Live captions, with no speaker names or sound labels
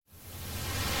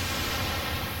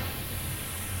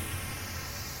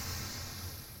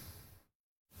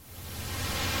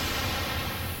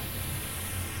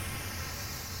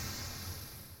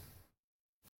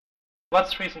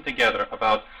let's reason together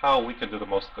about how we can do the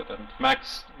most good. And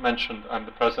Max mentioned I'm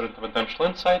the president of Intentional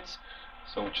Insights,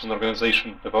 which is an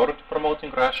organization devoted to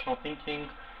promoting rational thinking,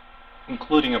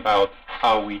 including about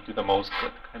how we do the most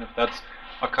good. That's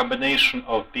a combination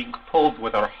of being pulled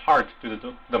with our heart to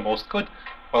do the most good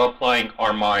while applying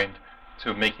our mind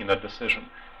to making that decision.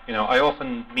 I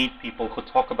often meet people who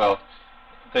talk about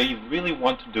they really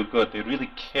want to do good, they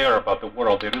really care about the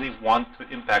world, they really want to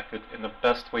impact it in the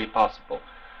best way possible,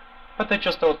 but they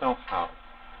just don't know how.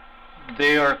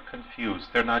 They are confused,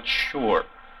 they're not sure,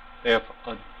 they have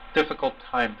a difficult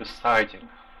time deciding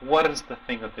what is the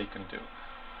thing that they can do,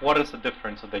 what is the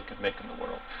difference that they can make in the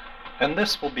world. And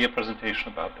this will be a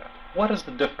presentation about that. What is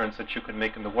the difference that you can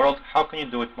make in the world? How can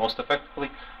you do it most effectively?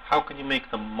 How can you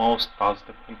make the most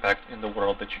positive impact in the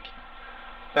world that you can?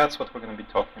 That's what we're going to be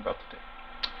talking about today.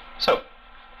 So,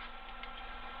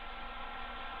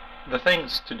 the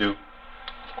things to do,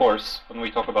 of course, when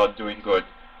we talk about doing good,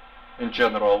 in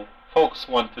general, folks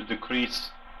want to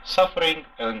decrease suffering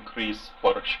and increase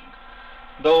flourishing.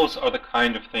 Those are the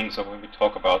kind of things that when we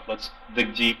talk about, let's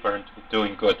dig deeper into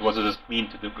doing good. What does it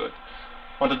mean to do good?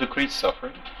 We want to decrease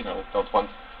suffering. Don't want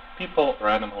people or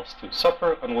animals to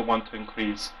suffer, and we want to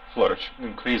increase flourishing,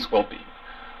 increase well-being.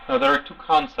 Now, there are two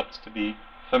concepts to be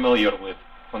familiar with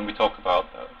when we talk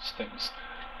about those things.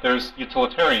 There's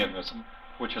utilitarianism,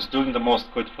 which is doing the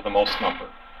most good for the most number.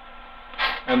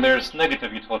 And there's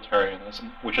negative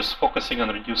utilitarianism, which is focusing on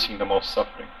reducing the most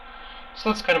suffering. So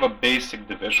that's kind of a basic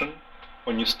division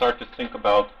when you start to think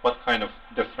about what kind of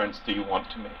difference do you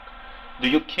want to make. Do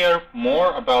you care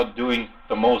more about doing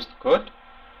the most good,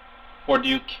 or do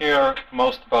you care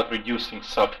most about reducing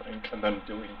suffering and then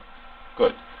doing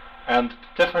good? And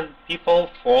different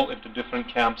people fall into different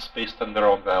camps based on their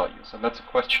own values. And that's a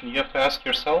question you have to ask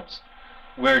yourselves.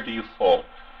 Where do you fall?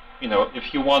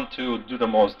 If you want to do the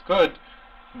most good,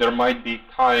 there might be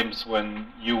times when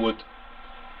you would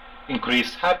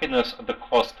increase happiness at the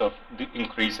cost of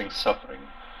increasing suffering.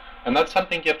 And that's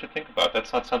something you have to think about.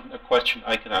 That's not a question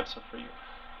I can answer for you.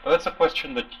 But that's a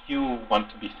question that you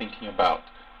want to be thinking about.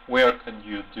 Where can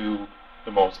you do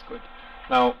the most good?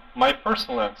 Now, my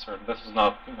personal answer, this is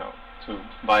not, to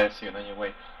bias you in any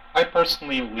way, I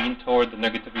personally lean toward the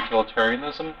negative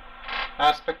utilitarianism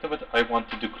aspect of it. I want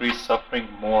to decrease suffering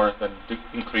more than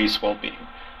increase well-being.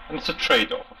 And it's a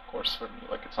trade-off, of course, for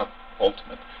me. It's not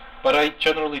ultimate. But I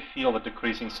generally feel that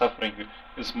decreasing suffering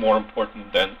is more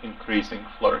important than increasing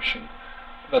flourishing.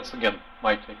 That's, again,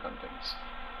 my take on things.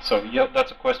 So, yeah,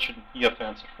 that's a question you have to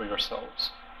answer for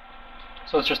yourselves.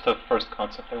 So it's just the first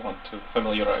concept I want to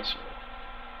familiarize you with.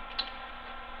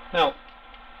 Now,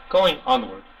 going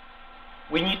onward,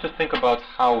 we need to think about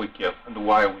how we give and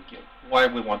why we give, why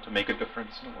we want to make a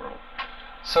difference in the world.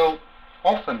 So,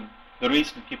 often, the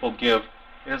reason people give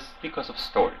is because of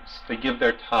stories. They give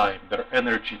their time, their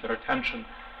energy, their attention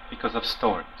because of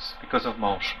stories, because of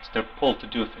emotions. They're pulled to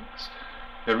do things.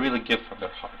 They really give from their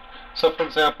heart. So, for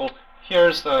example,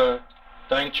 here's a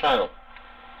dying child,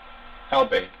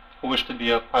 Albay, who wished to be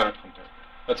a pirate hunter.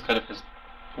 That's kind of his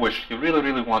wish. He really,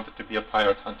 really wanted to be a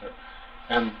pirate hunter.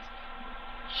 And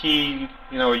he,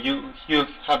 you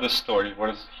have this story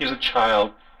where he's a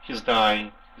child, he's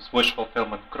dying, his wish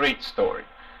fulfillment, great story,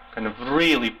 kind of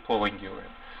really pulling you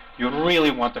in. You really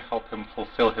want to help him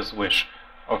fulfill his wish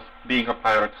of being a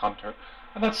pirate hunter.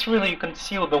 And that's really, you can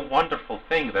see the wonderful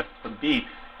thing that would be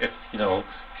if,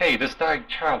 hey, this dying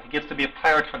child, he gets to be a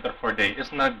pirate hunter for a day.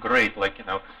 Isn't that great?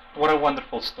 What a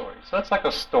wonderful story. So that's like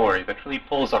a story that really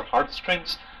pulls our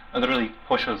heartstrings and really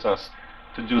pushes us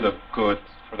to do the good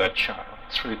for that child.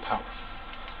 It's really powerful.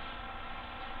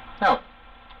 Now,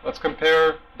 let's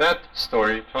compare that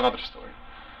story to another story.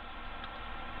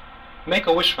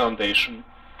 Make-A-Wish Foundation,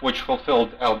 which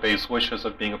fulfilled Albay's wishes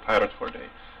of being a pirate for a day,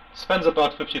 spends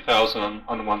about $50,000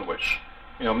 on one wish.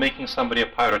 Making somebody a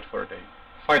pirate for a day,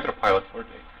 fighter pilot for a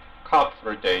day, cop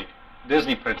for a day,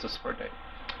 Disney princess for a day.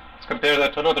 Let's compare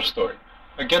that to another story.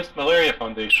 Against Malaria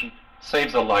Foundation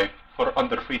saves a life for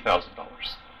under $3,000.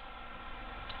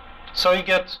 So you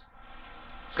get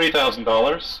 $3,000,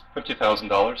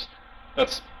 $50,000.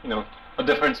 That's, a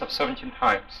difference of 17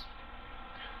 times.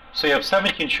 So you have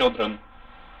 17 children,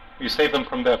 you save them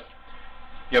from death.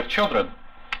 You have children,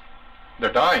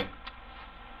 they're dying.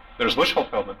 There's wish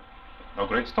fulfillment. No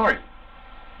great story.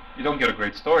 You don't get a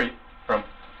great story from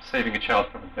saving a child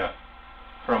from death,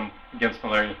 from Against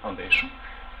Malaria Foundation.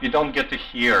 You don't get to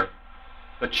hear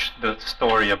the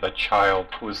story of that child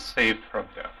who is saved from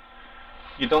death.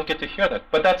 You don't get to hear that.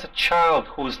 But that's a child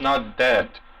who is not dead.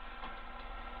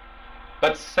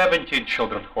 That's 17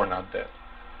 children who are not dead.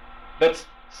 That's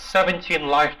 17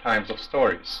 lifetimes of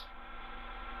stories.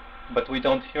 But we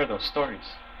don't hear those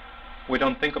stories. We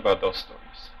don't think about those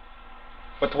stories.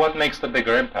 But what makes the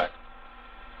bigger impact?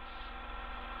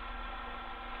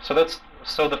 So that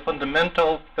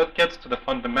gets to the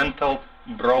fundamental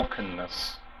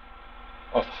brokenness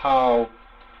of how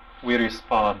we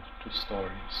respond to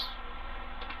stories,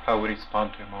 how we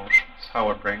respond to emotions, how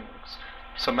our brain works.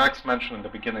 So Max mentioned in the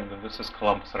beginning that this is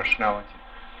Columbus rationality.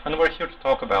 And we're here to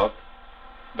talk about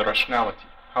the rationality,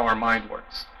 how our mind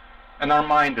works. And our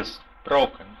mind is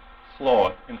broken,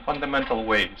 flawed in fundamental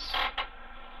ways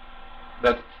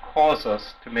that cause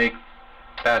us to make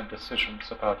bad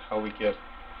decisions about how we give.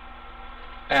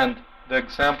 And the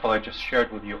example I just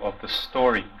shared with you of the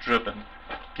story-driven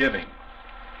giving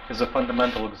is a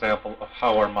fundamental example of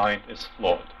how our mind is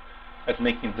flawed at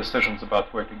making decisions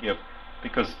about where to give.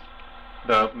 Because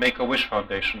the Make-A-Wish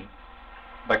Foundation,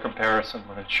 by comparison,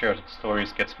 when it shares its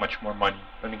stories, gets much more money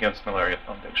than Against Malaria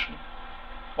Foundation.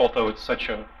 Although it's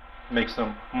makes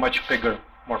a much bigger,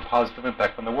 more positive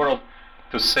impact on the world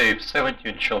to save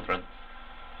 17 children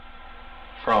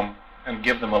from and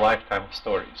give them a lifetime of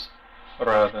stories,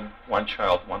 rather than one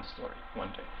child, one story, one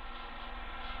day.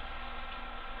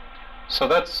 So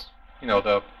that's,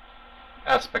 the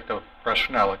aspect of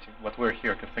rationality, what we're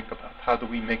here to think about. How do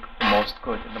we make the most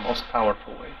good in the most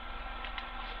powerful way?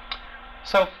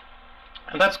 So,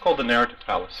 and that's called the narrative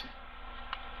fallacy.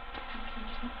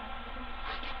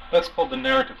 That's called the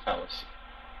narrative fallacy.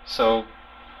 So,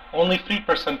 only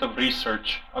 3% of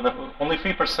research, only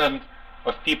 3%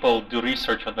 of people do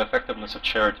research on the effectiveness of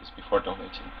charities before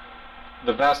donating.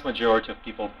 The vast majority of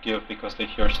people give because they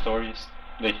hear stories,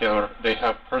 they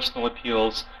have personal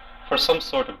appeals for some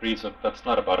sort of reason that's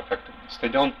not about effectiveness. They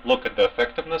don't look at the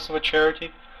effectiveness of a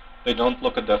charity, they don't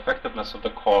look at the effectiveness of the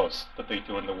cause that they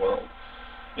do in the world.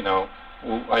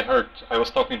 I was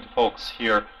talking to folks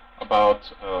here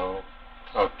about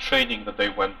training that they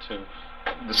went to,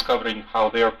 discovering how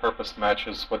their purpose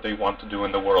matches what they want to do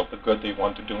in the world, the good they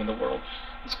want to do in the world.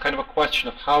 It's kind of a question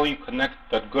of how you connect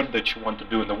that good that you want to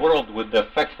do in the world with the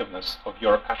effectiveness of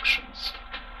your actions.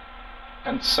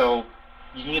 And so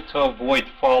you need to avoid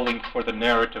falling for the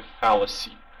narrative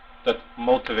fallacy that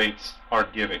motivates our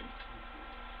giving,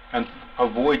 and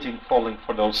avoiding falling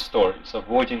for those stories,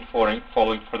 avoiding falling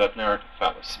for that narrative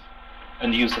fallacy,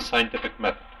 and use the scientific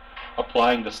method,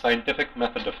 applying the scientific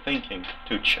method of thinking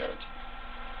to charity.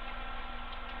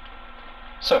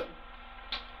 So,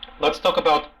 let's talk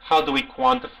about how do we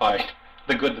quantify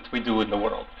the good that we do in the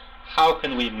world. How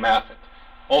can we map it?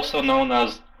 Also known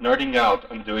as nerding out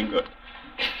and doing good.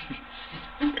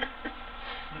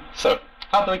 So,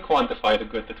 how do we quantify the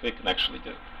good that we can actually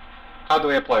do? How do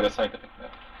we apply the scientific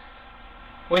method?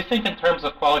 We think in terms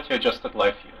of quality-adjusted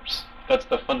life years. That's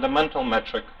the fundamental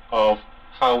metric of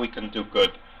how we can do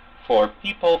good for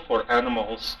people, for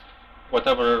animals,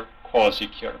 whatever cause you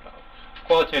care about.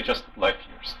 Quality-adjusted life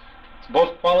years. It's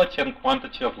both quality and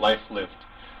quantity of life lived,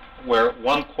 where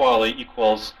one quality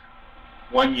equals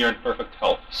 1 year in perfect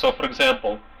health. So, for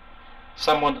example,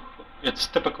 a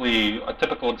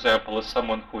typical example is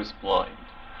someone who is blind.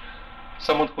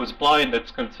 Someone who is blind,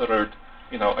 it's considered,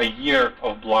 a year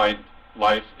of blind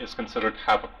life is considered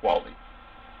half a quality,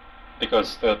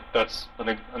 because that's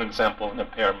an example of an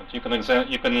impairment. You can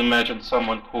imagine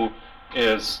someone who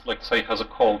is, like, say, has a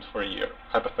cold for a year,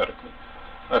 hypothetically.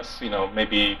 That's,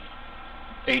 maybe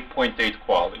 8.8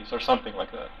 qualities or something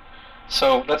like that.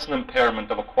 So that's an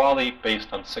impairment of a quality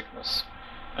based on sickness.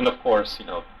 And of course,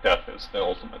 death is the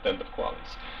ultimate end of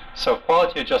qualities. So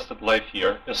quality-adjusted life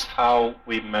year is how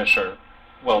we measure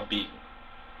well-being.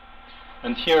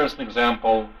 And here is an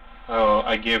example.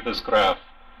 I gave this graph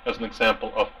as an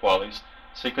example of qualities.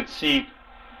 So you could see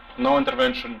no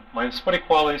intervention minus 40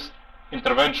 qualities.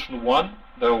 Intervention 1,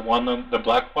 the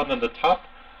black one on the top,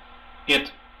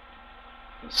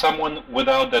 someone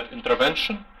without that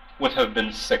intervention would have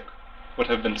been sick, would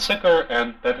have been sicker,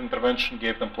 and that intervention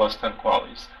gave them plus 10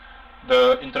 qualities.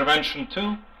 The intervention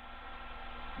 2,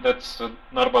 that's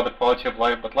not about the quality of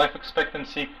life, but life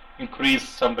expectancy,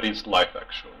 increased somebody's life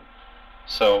actually.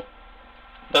 So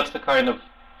that's the kind of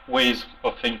ways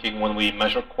of thinking when we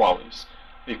measure qualities.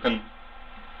 You can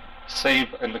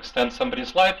save and extend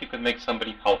somebody's life, you can make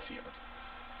somebody healthier.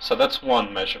 So that's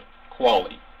one measure,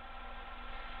 quality.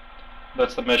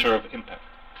 That's the measure of impact.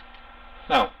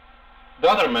 Now, the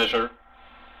other measure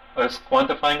is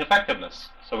quantifying effectiveness.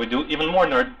 So we do even more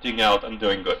nerding out and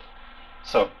doing good.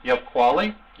 So you have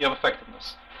quality, you have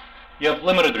effectiveness. You have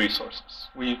limited resources.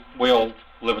 We all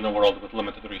live in a world with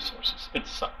limited resources. It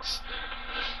sucks.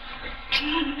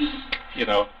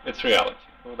 It's reality.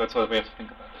 That's what we have to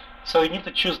think about. So you need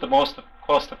to choose the most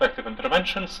cost-effective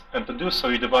interventions, and to do so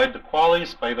you divide the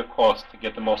QALYs by the cost to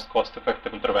get the most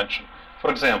cost-effective intervention.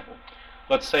 For example,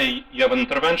 let's say you have an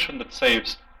intervention that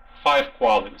saves 5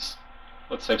 QALYs.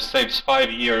 Let's say saves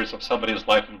 5 years of somebody's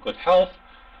life in good health,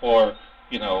 or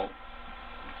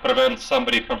prevents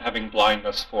somebody from having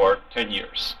blindness for 10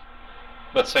 years.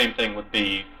 The same thing would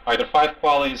be either 5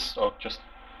 QALYs of just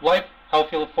life,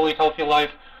 fully healthy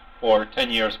life, or 10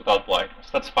 years without blindness.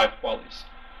 That's 5 QALYs.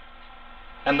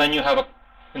 And then you have an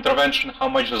intervention. How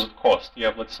much does it cost? You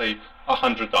have, let's say,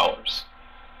 $100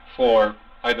 for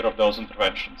either of those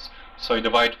interventions. So you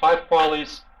divide 5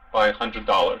 QALYs by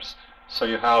 $100. So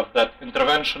you have that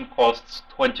intervention costs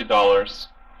 $20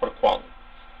 per QALY.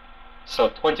 So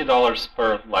 $20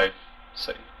 per life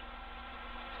saved.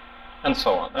 And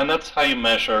so on. And that's how you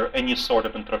measure any sort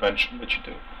of intervention that you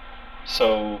do.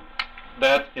 So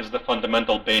that is the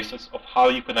fundamental basis of how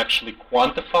you can actually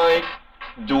quantify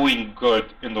doing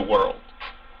good in the world.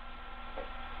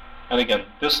 And again,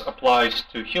 this applies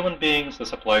to human beings,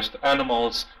 this applies to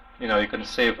animals. You can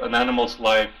save an animal's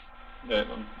life,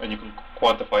 and you can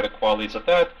quantify the QALYs of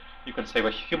that. You can save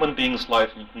a human being's life,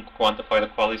 and you can quantify the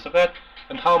QALYs of that,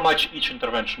 and how much each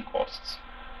intervention costs.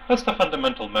 That's the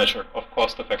fundamental measure of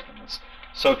cost effectiveness.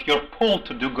 So if you're pulled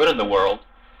to do good in the world,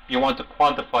 you want to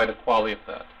quantify the QALY of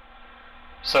that.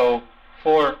 So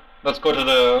let's go to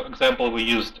the example we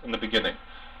used in the beginning.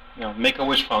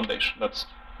 Make-A-Wish Foundation. That's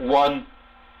one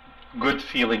good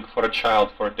feeling for a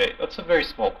child for a day. That's a very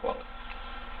small QALY.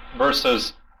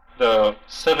 Versus the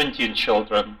 17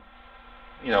 children,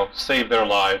 save their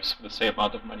lives for the same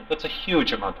amount of money. That's a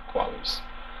huge amount of QALYs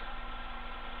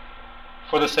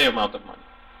for the same amount of money.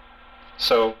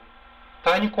 So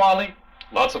tiny QALY,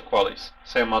 lots of QALYs,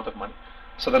 same amount of money.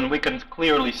 So then we can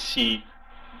clearly see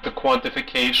the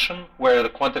quantification, where the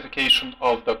quantification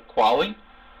of the QALY,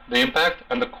 the impact,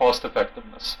 and the cost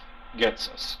effectiveness gets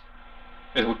us.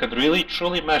 We could really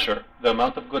truly measure the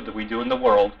amount of good that we do in the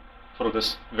world through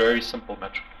this very simple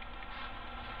metric.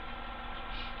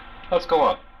 Let's go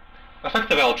on.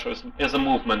 Effective altruism is a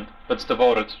movement that's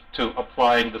devoted to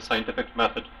applying the scientific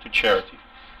method to charity.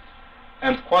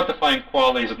 And quantifying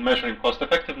QALYs and measuring cost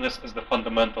effectiveness is the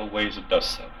fundamental ways it does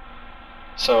so.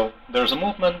 So there's a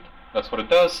movement, that's what it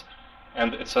does,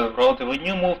 and it's a relatively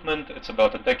new movement. It's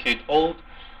about a decade old.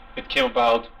 It came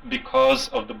about because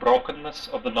of the brokenness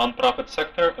of the nonprofit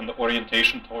sector and the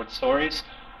orientation towards stories,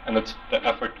 and it's the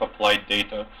effort to apply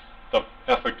data, the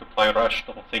effort to apply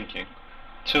rational thinking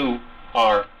to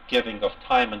our giving of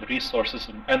time and resources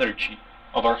and energy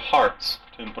of our hearts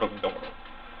to improving the world.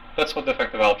 That's what the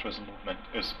effective altruism movement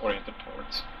is oriented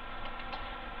towards.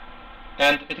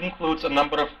 And it includes a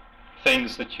number of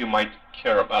things that you might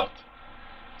care about.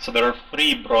 So there are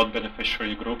 3 broad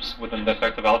beneficiary groups within the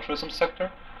effective altruism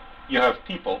sector. You have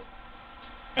people.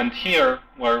 And here,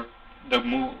 when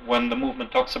the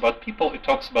movement talks about people, it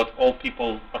talks about all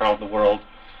people around the world,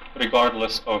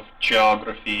 regardless of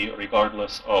geography,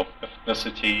 regardless of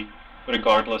ethnicity,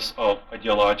 regardless of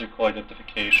ideological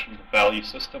identification, value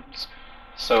systems.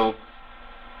 So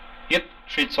it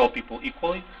treats all people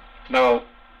equally. Now,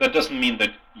 that doesn't mean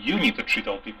that you need to treat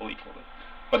all people equally,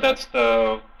 but that's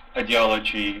the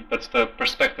ideology, that's the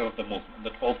perspective of the movement,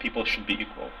 that all people should be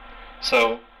equal.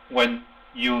 So when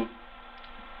you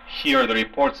hear the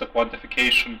reports, the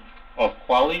quantification of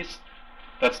QALYs,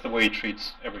 that's the way it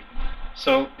treats everything.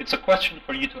 So it's a question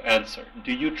for you to answer.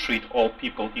 Do you treat all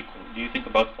people equally? Do you think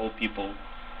about all people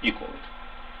equally?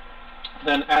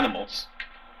 Then animals.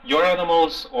 Your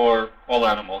animals or all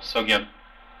animals? So again,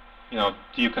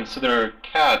 do you consider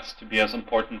cats to be as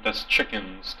important as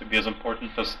chickens, to be as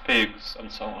important as pigs, and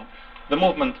so on? The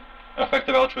movement,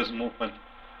 effective altruism movement,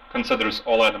 considers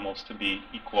all animals to be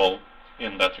equal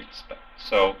in that respect.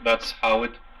 So that's how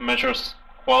it measures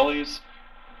QALYs,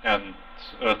 and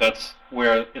that's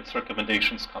where its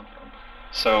recommendations come from.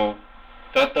 So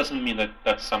that doesn't mean that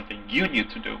that's something you need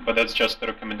to do, but that's just the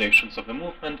recommendations of the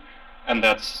movement, and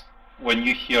that's when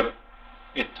you hear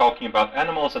it talking about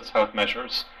animals, that's how it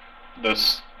measures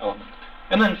this element.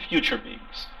 And then future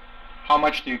beings. How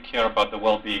much do you care about the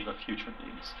well-being of future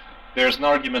beings? There's an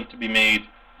argument to be made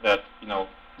that,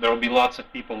 there will be lots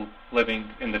of people living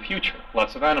in the future,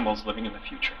 lots of animals living in the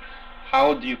future.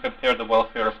 How do you compare the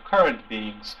welfare of current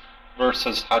beings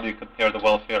versus how do you compare the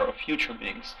welfare of future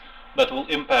beings? That will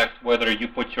impact whether you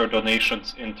put your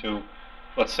donations into,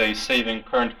 let's say, saving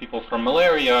current people from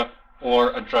malaria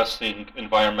or addressing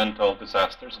environmental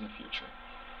disasters in the future.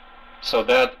 So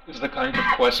that is the kind of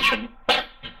question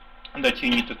that you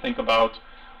need to think about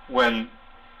when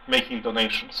making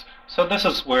donations. So this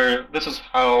is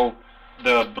how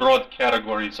the broad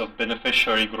categories of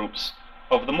beneficiary groups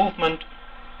of the movement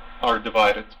are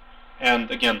divided.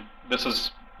 And again, this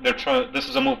is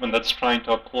a movement that's trying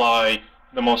to apply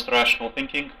the most rational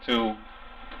thinking to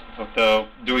the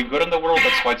doing good in the world.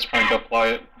 That's why it's trying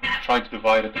to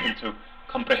divide it into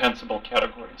comprehensible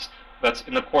categories. That's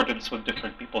in accordance with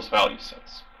different people's value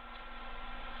sets.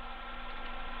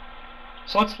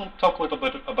 So let's talk a little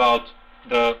bit about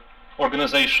the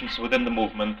organizations within the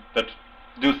movement that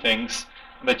do things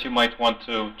that you might want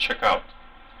to check out.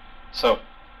 So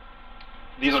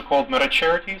these are called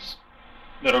meta-charities.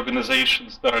 They're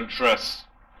organizations that address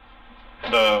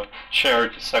the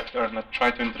charity sector and that try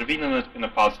to intervene in it in a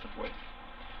positive way.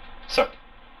 So,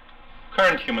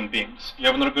 current human beings. You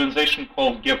have an organization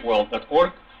called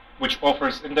GiveWell.org, which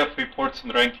offers in-depth reports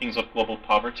and rankings of global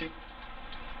poverty.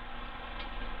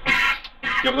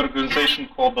 You have an organization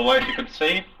called The Life You Can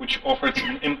Save, which offers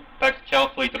an impact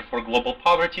calculator for global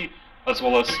poverty, as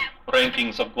well as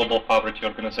rankings of global poverty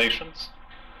organizations.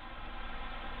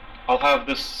 I'll have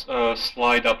this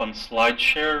slide up on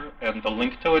SlideShare and the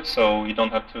link to it, so you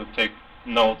don't have to take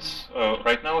notes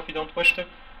right now if you don't wish to,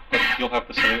 but you'll have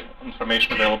this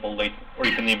information available later, or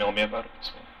you can email me about it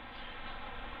as well.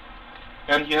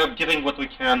 And you have Giving What We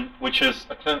Can, which is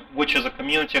a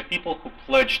community of people who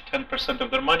pledge 10% of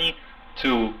their money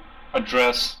to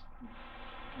address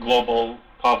global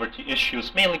poverty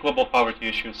issues, mainly global poverty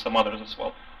issues, some others as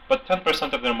well, but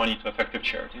 10% of their money to effective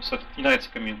charities. So it unites a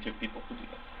community of people who do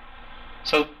that.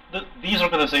 So these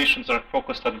organizations are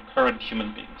focused on current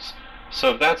human beings.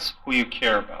 So that's who you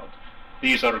care about.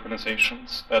 These are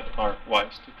organizations that are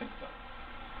wise to think about.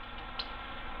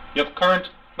 You have current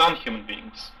non-human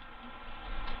beings.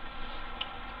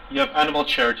 You have Animal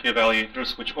Charity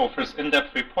Evaluators, which offers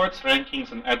in-depth reports,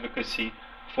 rankings, and advocacy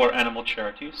for animal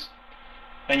charities.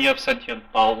 And you have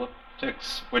Sentient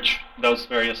Politics, which does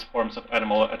various forms of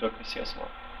animal advocacy as well.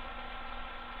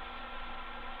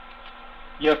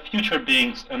 You have Future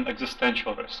Beings and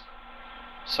Existential Risk.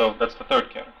 So that's the third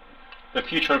category. The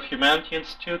Future of Humanity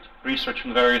Institute, research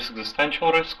on various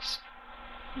existential risks.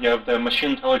 You have the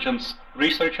Machine Intelligence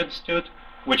Research Institute,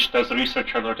 which does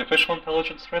research on artificial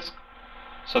intelligence risk.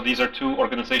 So these are two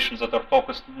organizations that are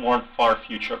focused more on far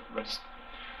future risk.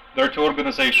 There are two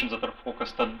organizations that are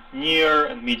focused on near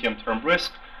and medium-term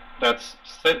risk. That's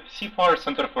CFAR,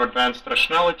 Center for Advanced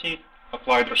Rationality,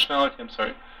 Applied Rationality,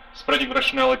 spreading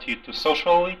rationality to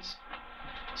social elites.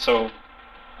 So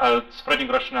spreading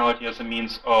rationality as a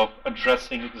means of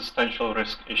addressing existential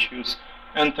risk issues.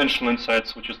 And Intentional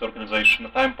Insights, which is the organization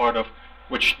that I'm part of,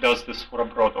 which does this for a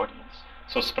broad audience.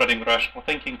 So spreading rational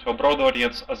thinking to a broad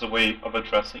audience as a way of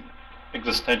addressing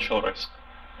existential risk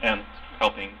and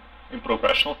helping improve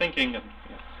rational thinking and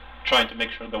trying to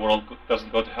make sure the world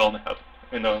doesn't go to hell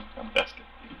in a basket.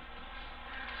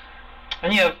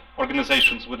 And you have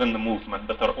organizations within the movement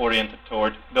that are oriented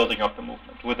toward building up the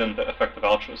movement within the Effective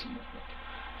Altruism movement.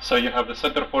 So you have the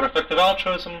Center for Effective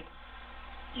Altruism,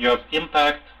 you have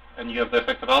Impact, and you have the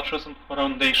Effective Altruism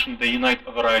Foundation. They unite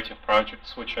a variety of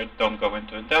projects, which I don't go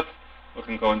into in depth. We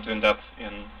can go into in depth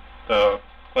in the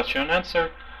question and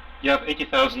answer. You have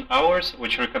 80,000 Hours,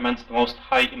 which recommends the most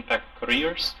high-impact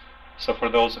careers. So for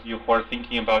those of you who are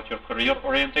thinking about your career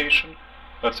orientation,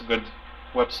 that's a good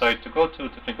website to go to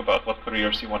think about what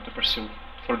careers you want to pursue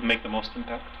to make the most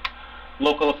impact.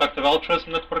 Local Effective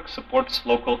Altruism Network supports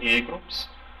local EA groups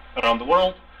around the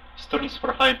world. Students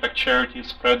for High Impact Charity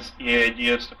spreads EA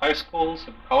ideas to high schools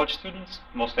and college students,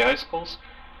 mostly high schools.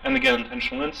 And again,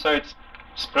 Intentional Insights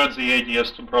spreads the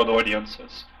ideas to broad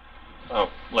audiences,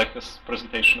 like this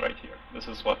presentation right here. This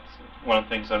is one of the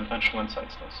things that Intentional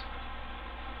Insights does.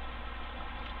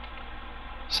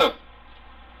 So,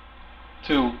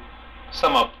 to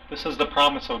sum up, this is the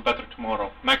promise of a better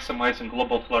tomorrow, maximizing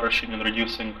global flourishing and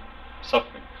reducing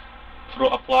suffering through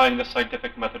applying the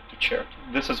scientific method to charity.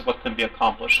 This is what can be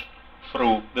accomplished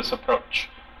through this approach,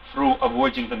 through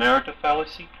avoiding the narrative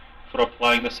fallacy, through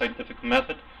applying the scientific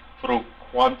method, through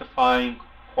quantifying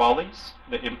QALYs,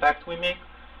 the impact we make,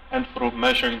 and through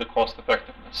measuring the cost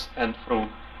effectiveness, and through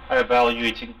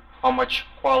evaluating how much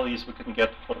QALYs we can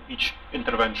get for each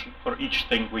intervention, for each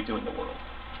thing we do in the world.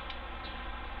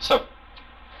 So,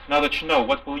 now that you know,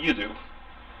 what will you do?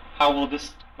 How will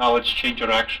this knowledge change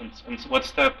your actions? And what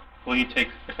step will you take,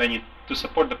 if any, to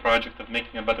support the project of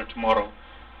making a better tomorrow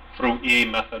through EA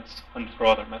methods and through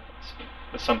other methods?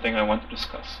 That's something I want to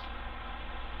discuss.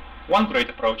 One great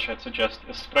approach I'd suggest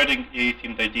is spreading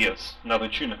EA-themed ideas, now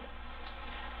that you know.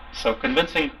 So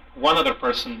convincing one other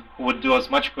person who would do as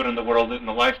much good in the world in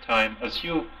a lifetime as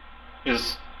you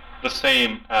is the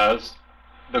same as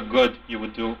the good you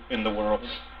would do in the world.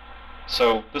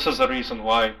 So this is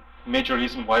a major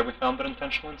reason why we founded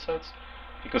Intentional Insights,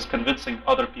 because convincing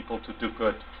other people to do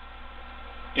good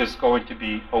is going to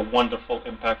be a wonderful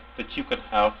impact that you can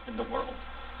have in the world,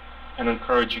 and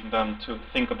encouraging them to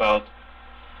think about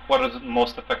what are the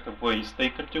most effective ways they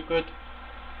can do good,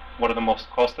 what are the most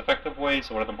cost-effective ways,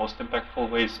 what are the most impactful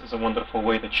ways is a wonderful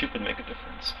way that you can make a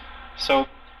difference. So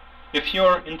if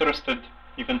you're interested,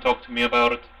 you can talk to me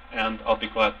about it, and I'll be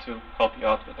glad to help you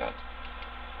out with that.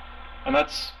 And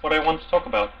that's what I want to talk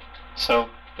about. So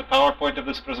the PowerPoint of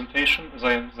this presentation, as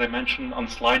I mentioned, on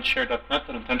slideshare.net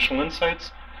at Intentional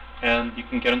Insights, and you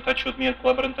can get in touch with me at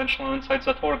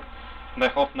club@intentionalinsights.org. And I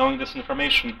hope knowing this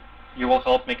information, you will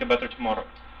help make a better tomorrow.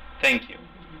 Thank you.